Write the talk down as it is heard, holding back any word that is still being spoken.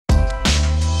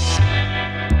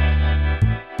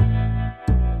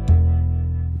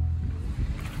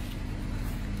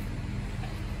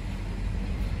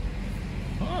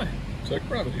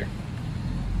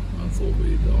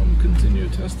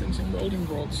testing some welding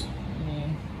rods.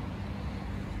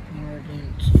 We're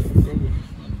going to go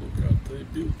and look at the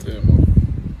Biltema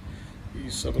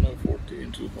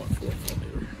E7014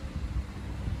 2.4mm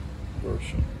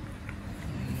version,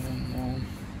 and then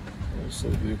also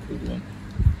the equivalent,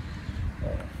 a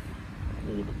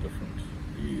little bit different,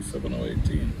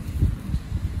 E7018.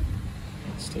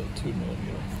 It's still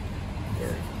 2mm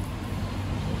variant.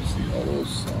 So we'll see how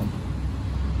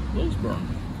those burn.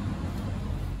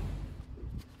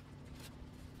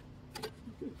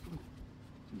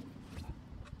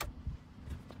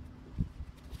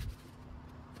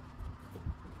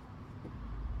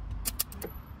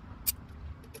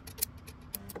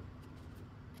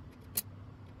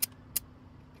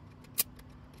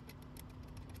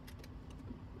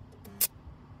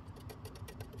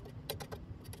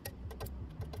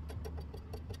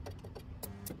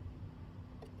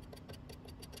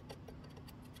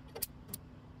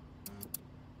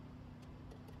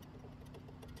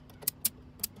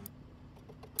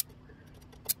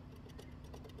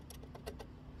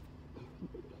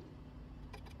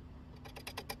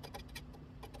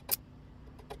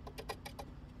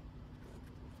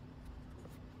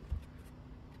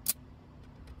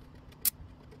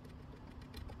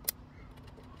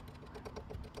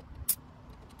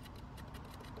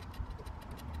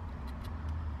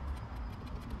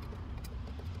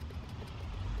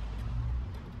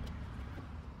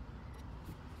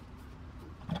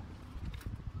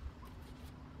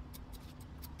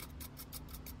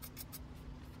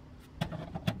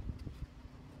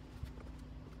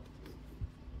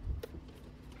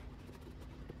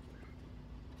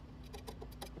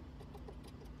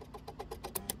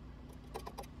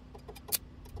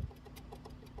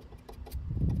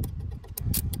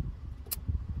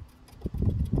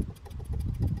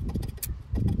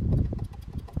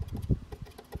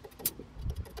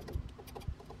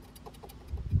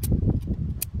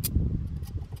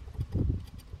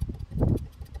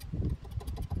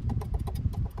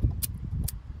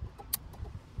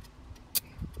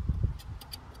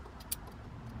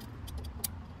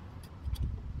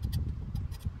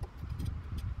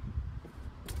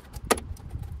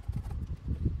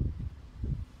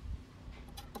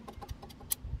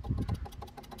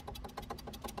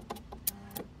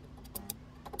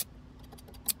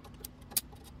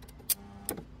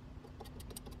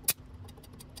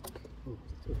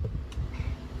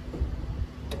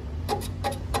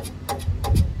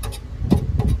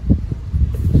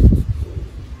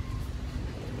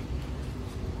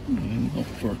 Not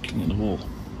working at all.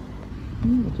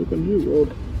 I took a new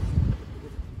rod.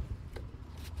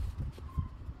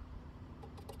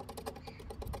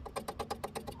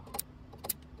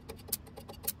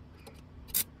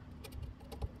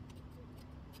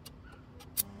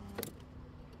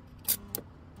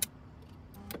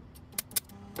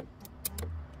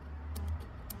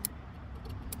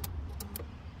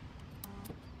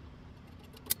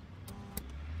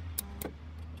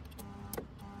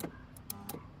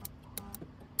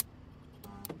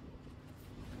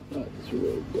 That's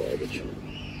real garbage.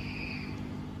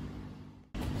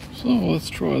 So let's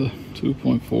try the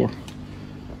 2.4.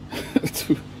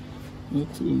 The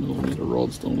 2mm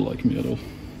rods don't like me at all.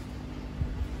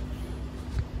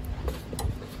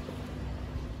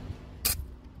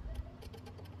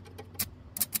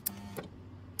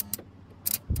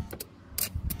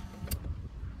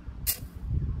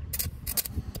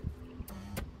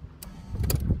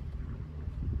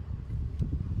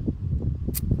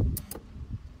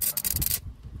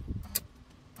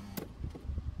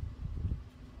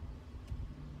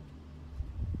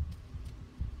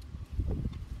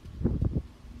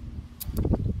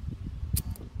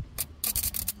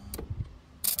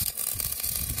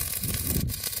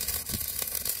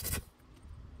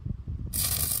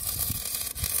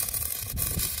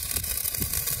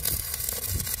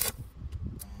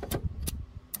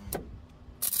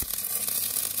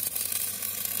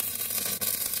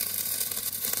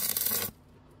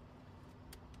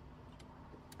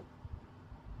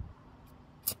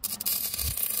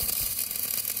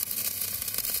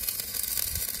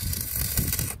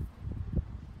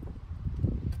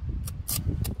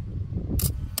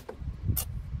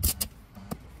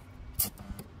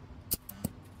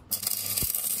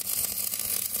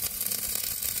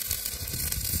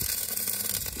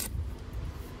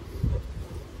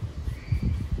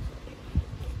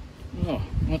 Oh,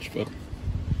 much better.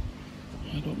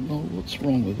 I don't know what's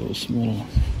wrong with those small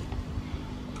ones.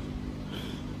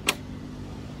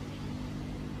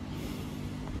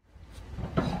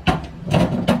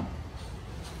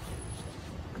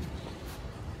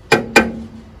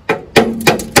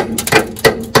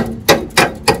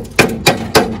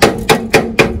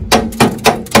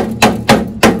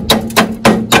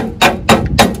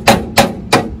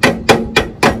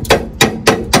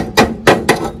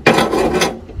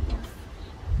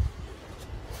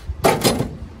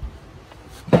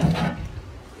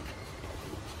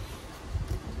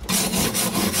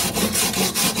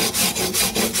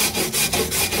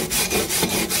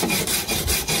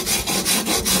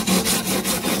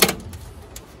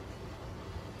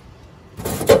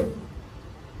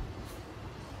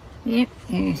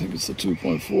 since the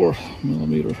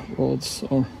 2.4mm rods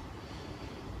are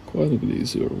quite a bit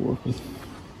easier to work with.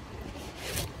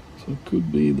 So it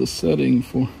could be the setting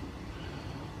for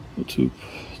the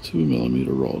 2mm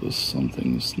rod is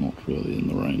something's not really in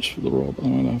the range for the rod.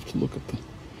 I'm going to have to look at the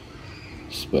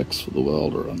specs for the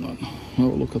welder and then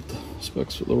have a look at the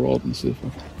specs for the rod and see if I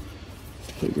can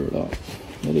figure it out.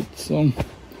 But it's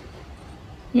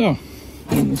yeah,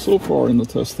 and so far in the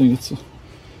testing it's a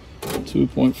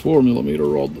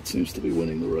 2.4mm rod that seems to be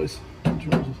winning the race in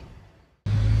terms of.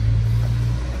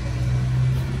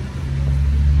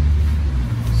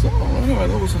 So anyway,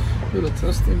 that was a bit of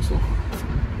testing. So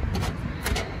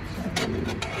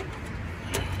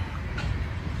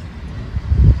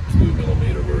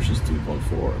 2mm versus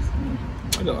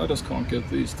 2.4. I just can't get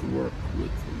these to work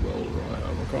with the welder I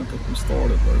have. I can't get them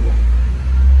started very well.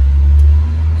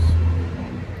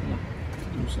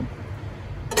 So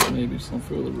yeah, do maybe some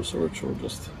further research or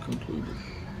just conclude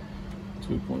that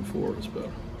 2.4 is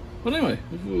better. But anyway,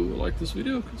 if you like this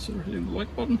video, consider hitting the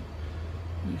like button.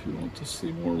 And if you want to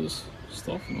see more of this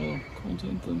stuff and other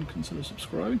content, then consider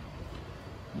subscribing.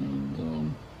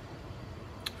 And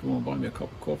if you want to buy me a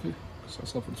cup of coffee, because I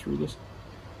suffered through this,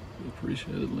 we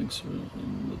appreciate it. Links are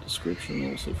in the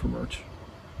description, also for merch.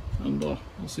 And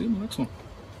I'll see you in the next one.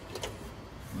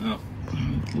 Now,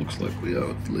 it looks like we have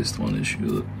at least one issue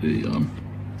that the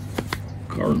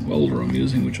current welder I'm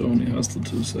using, which only has the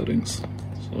 2 settings,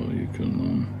 so you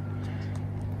can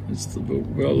it's the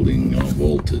welding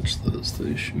voltage that is the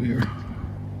issue here.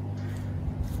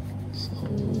 So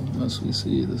as we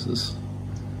see, this is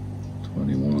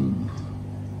 21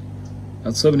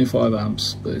 at 75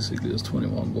 amps basically is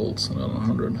 21 volts, and at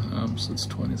 100 amps it's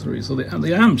 23. So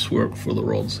the amps work for the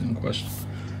rods in question,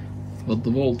 but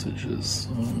the voltage is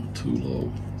too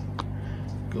low.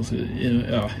 Because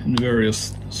in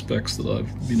various specs that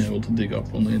I've been able to dig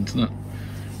up on the internet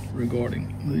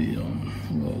regarding the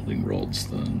welding rods,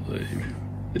 then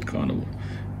it kind of,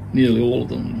 nearly all of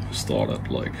them start at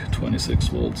like 26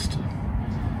 volts to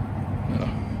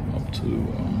up to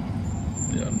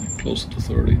closer to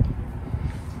 30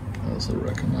 as a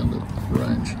recommended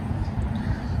range.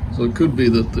 So it could be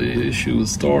that the issue with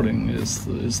starting is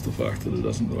the fact that it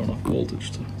doesn't got enough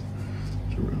voltage to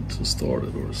start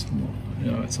it, or it's not,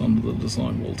 it's under the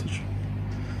design voltage.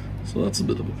 So that's a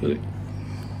bit of a pity.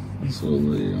 And so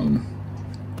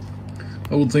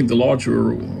I would think the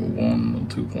larger one,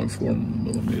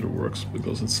 2.4mm, works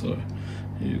because it's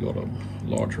you got a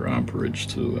larger amperage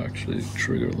to actually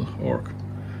trigger the arc,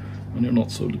 and you're not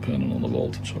so dependent on the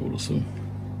voltage, I would assume.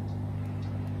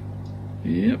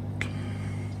 Yep.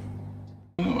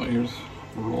 Anyway, here's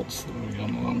the rods that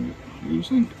I'm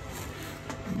using.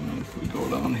 And if we go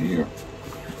down here,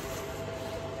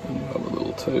 and you have a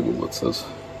little table that says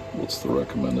what's the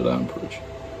recommended amperage,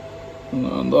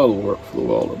 and that'll work for the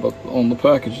welder. But on the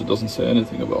package it doesn't say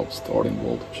anything about starting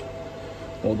voltage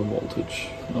or the voltage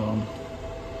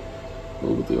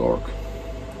over the arc.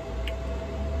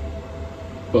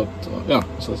 But yeah,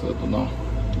 as I said, I now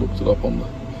looked it up on the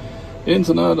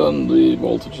internet, and the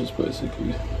voltage is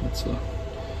basically it's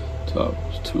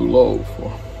too low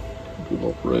for good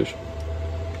operation.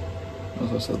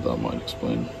 As I said, that might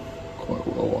explain quite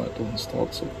well why it doesn't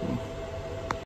start so well.